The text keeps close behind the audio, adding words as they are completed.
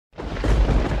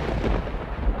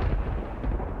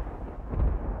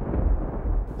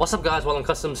What's up guys, Welcome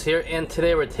Customs here, and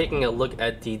today we're taking a look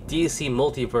at the DC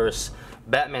Multiverse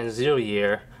Batman 0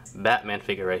 Year Batman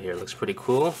figure right here. Looks pretty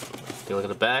cool. Take a look at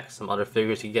the back, some other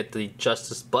figures. You get the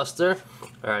Justice Buster.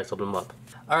 Alright, let's open him up.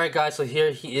 Alright guys, so here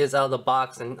he is out of the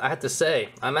box, and I have to say,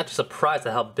 I'm actually surprised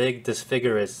at how big this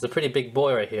figure is. It's a pretty big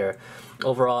boy right here.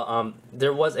 Overall,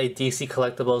 there was a DC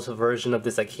Collectibles version of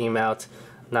this that came out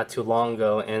not too long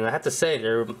ago, and I have to say,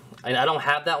 I don't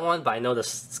have that one, but I know the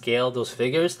scale of those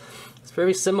figures. It's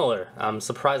very similar. I'm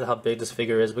surprised at how big this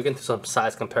figure is. We can do some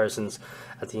size comparisons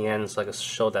at the end, so I can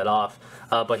show that off.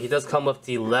 But he does come with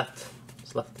the left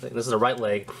leg. This is the right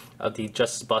leg of the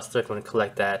Justice Buster. If you want to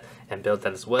collect that and build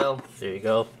that as well, there you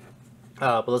go.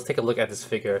 But let's take a look at this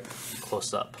figure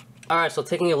close up. Alright, so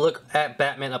taking a look at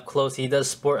Batman up close, he does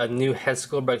sport a new head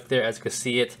sculpt right there, as you can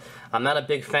see it. I'm not a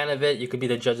big fan of it. You could be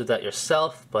the judge of that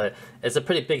yourself, but it's a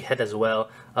pretty big head as well.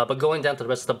 But going down to the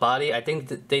rest of the body, I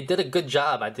think they did a good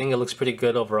job. I think it looks pretty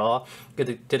good overall. They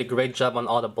did a great job on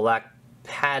all the black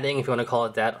padding, if you want to call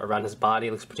it that, around his body.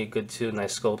 It looks pretty good too.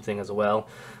 Nice sculpting as well.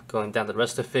 Going down to the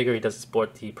rest of the figure, he does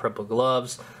sport the purple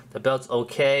gloves. The belt's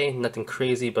okay, nothing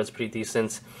crazy, but it's pretty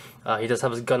decent. He does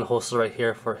have his gun holster right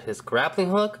here for his grappling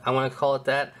hook. I want to call it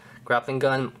that, grappling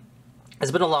gun.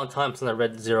 It's been a long time since I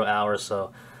read 0 Hour,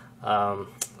 so I'm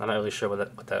not really sure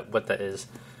what that is.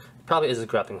 Probably is a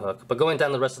grappling hook. But going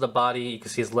down the rest of the body, you can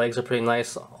see his legs are pretty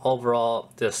nice.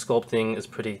 Overall, the sculpting is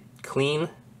pretty clean,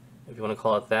 if you want to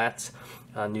call it that.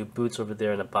 New boots over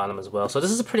there in the bottom as well. So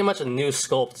this is pretty much a new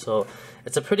sculpt. So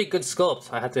it's a pretty good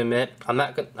sculpt, I have to admit. I'm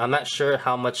not sure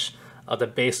how much of the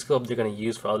base sculpt you're going to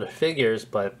use for other figures,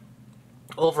 but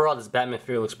overall this Batman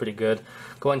figure looks pretty good.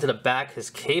 Going to the back, his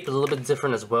cape is a little bit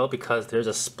different as well because there's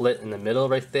a split in the middle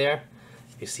right there.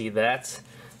 You see that?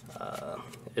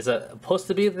 Is that supposed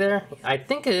to be there? I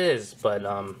think it is, but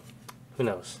who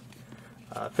knows?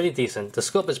 Pretty decent. The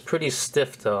sculpt is pretty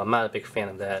stiff though. I'm not a big fan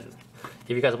of that.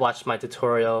 If you guys watched my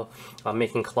tutorial on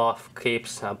making cloth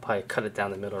capes, I'll probably cut it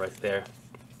down the middle right there.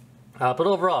 But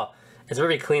overall, it's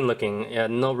very clean looking. Yeah,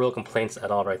 no real complaints at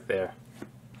all right there.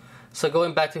 So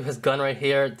going back to his gun right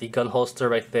here, the gun holster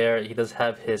right there, he does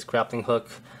have his grappling hook.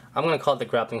 I'm going to call it the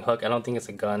grappling hook. I don't think it's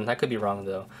a gun. I could be wrong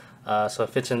though. So it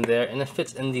fits in there, and it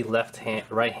fits in the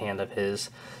right hand of his.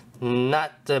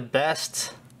 Not the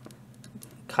best.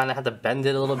 Kind of had to bend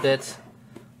it a little bit,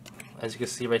 as you can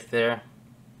see right there.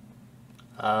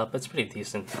 But it's pretty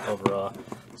decent overall.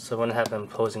 So when I have him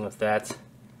posing with that,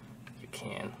 you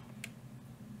can.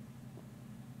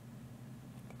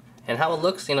 And how it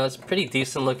looks, you know, it's pretty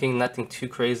decent looking, nothing too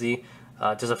crazy.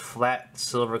 Just a flat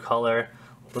silver color,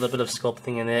 a little bit of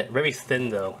sculpting in it. Very thin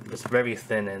though, it's very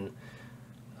thin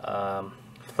and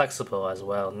flexible as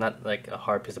well, not like a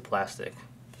hard piece of plastic.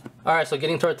 Alright, so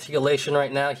getting to articulation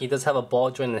right now, he does have a ball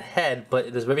joint in the head, but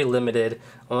it is very limited.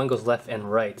 Only goes left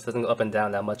and right, it doesn't go up and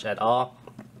down that much at all.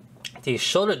 The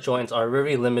shoulder joints are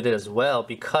very limited as well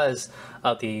because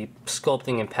of the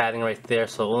sculpting and padding right there,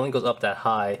 so it only goes up that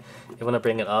high. If you want to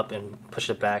bring it up and push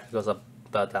it back, it goes up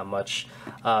about that much.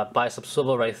 Bicep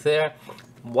swivel right there.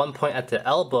 One point at the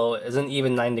elbow isn't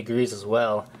even 9 degrees as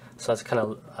well, so that's kind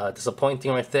of disappointing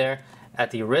right there.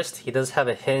 At the wrist, he does have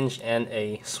a hinge and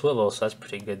a swivel, so that's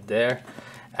pretty good there.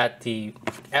 At the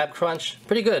ab crunch,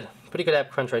 pretty good ab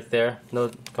crunch right there.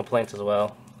 No complaints as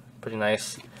well, pretty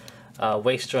nice.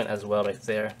 Waist joint as well right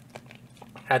there.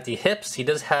 At the hips, he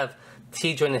does have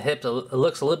T-joint in the hips. It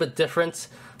looks a little bit different,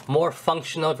 more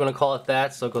functional if you want to call it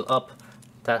that. So it goes up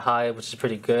that high, which is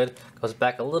pretty good. Goes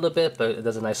back a little bit, but it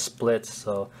does a nice split.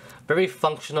 So very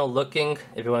functional looking,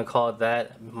 if you want to call it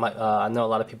that. I know a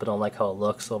lot of people don't like how it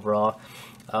looks overall.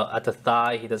 At the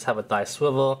thigh, he does have a thigh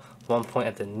swivel. One point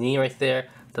at the knee right there.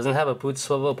 Doesn't have a boot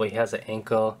swivel, but he has an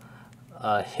ankle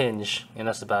hinge, and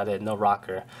that's about it. No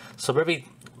rocker. So very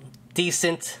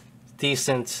decent,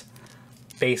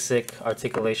 basic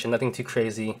articulation. Nothing too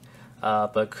crazy.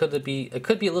 But could it be a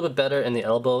little bit better in the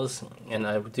elbows, and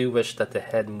I do wish that the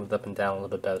head moved up and down a little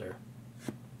bit better.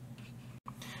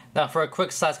 Now for a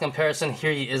quick size comparison,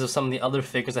 here he is with some of the other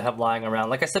figures I have lying around.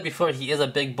 Like I said before, he is a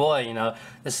big boy, you know.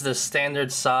 This is the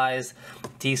standard size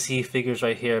DC figures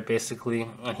right here, basically.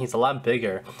 And he's a lot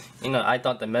bigger. You know, I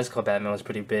thought the Mezco Batman was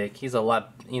pretty big. He's a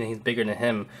lot, you know, he's bigger than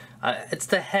him. It's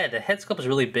the head. The head sculpt is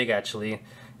really big, actually.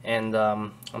 And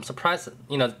I'm surprised,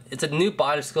 you know, it's a new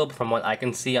body sculpt from what I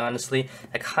can see, honestly.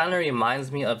 It kind of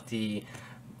reminds me of the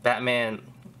Batman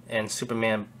and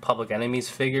Superman Public Enemies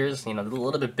figures, you know, a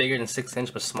little bit bigger than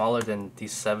 6-inch, but smaller than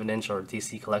these 7-inch or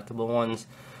DC collectible ones.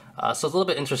 So it's a little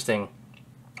bit interesting.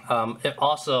 It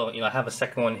also, you know, I have a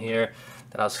second one here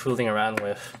that I was fooling around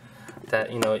with.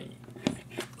 That, you know,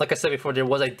 like I said before, there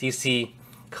was a DC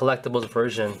collectibles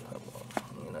version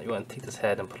you want to take this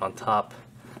head and put on top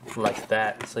like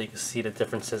that, so you can see the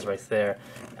differences right there.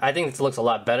 I think this looks a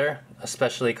lot better,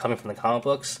 especially coming from the comic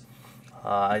books.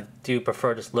 I do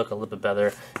prefer this look a little bit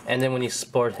better. And then when you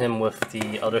sport him with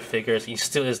the other figures, he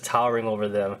still is towering over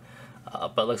them,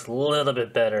 but looks a little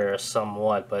bit better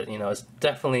somewhat. But you know, it's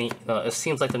definitely, you know, it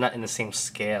seems like they're not in the same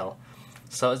scale.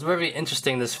 So it's very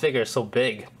interesting. This figure is so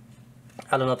big.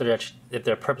 I don't know if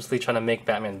they're purposely trying to make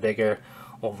Batman bigger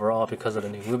overall because of the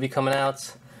new movie coming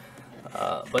out.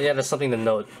 But yeah, that's something to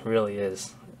note, really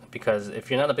is. Because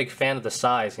if you're not a big fan of the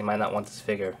size, you might not want this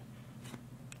figure.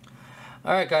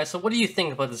 Alright guys, so what do you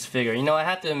think about this figure? You know, I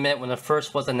have to admit, when it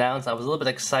first was announced, I was a little bit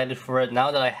excited for it.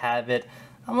 Now that I have it,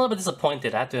 I'm a little bit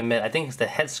disappointed, I have to admit. I think it's the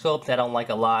head sculpt that I don't like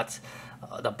a lot.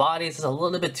 The body is just a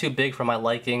little bit too big for my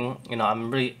liking. You know,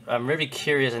 I'm really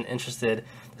curious and interested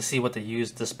to see what they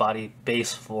use this body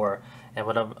base for, and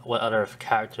what other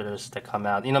characters that come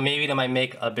out. You know, maybe they might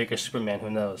make a bigger Superman, who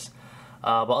knows.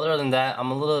 But other than that, I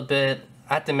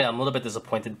have to admit, I'm a little bit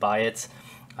disappointed by it.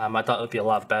 I thought it would be a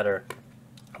lot better.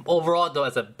 Overall, though,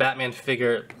 as a Batman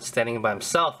figure standing by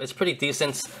himself, it's pretty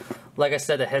decent. Like I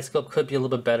said, the head sculpt could be a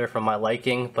little bit better for my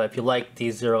liking, but if you like the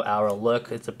 0 Hour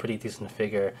look, it's a pretty decent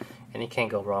figure, and you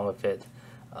can't go wrong with it.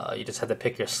 You just have to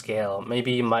pick your scale.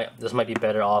 Maybe this might be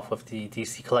better off with the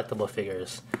DC collectible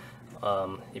figures,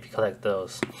 if you collect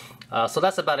those. So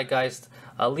that's about it, guys.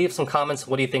 Leave some comments.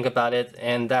 What do you think about it?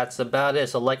 And that's about it.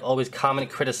 So like always,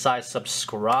 comment, criticize,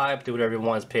 subscribe, do whatever you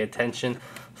want, pay attention.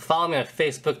 Follow me on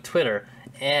Facebook, Twitter,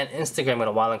 and Instagram at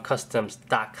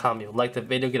wildandcustoms.com. If you like the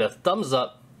video, get a thumbs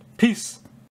up. Peace.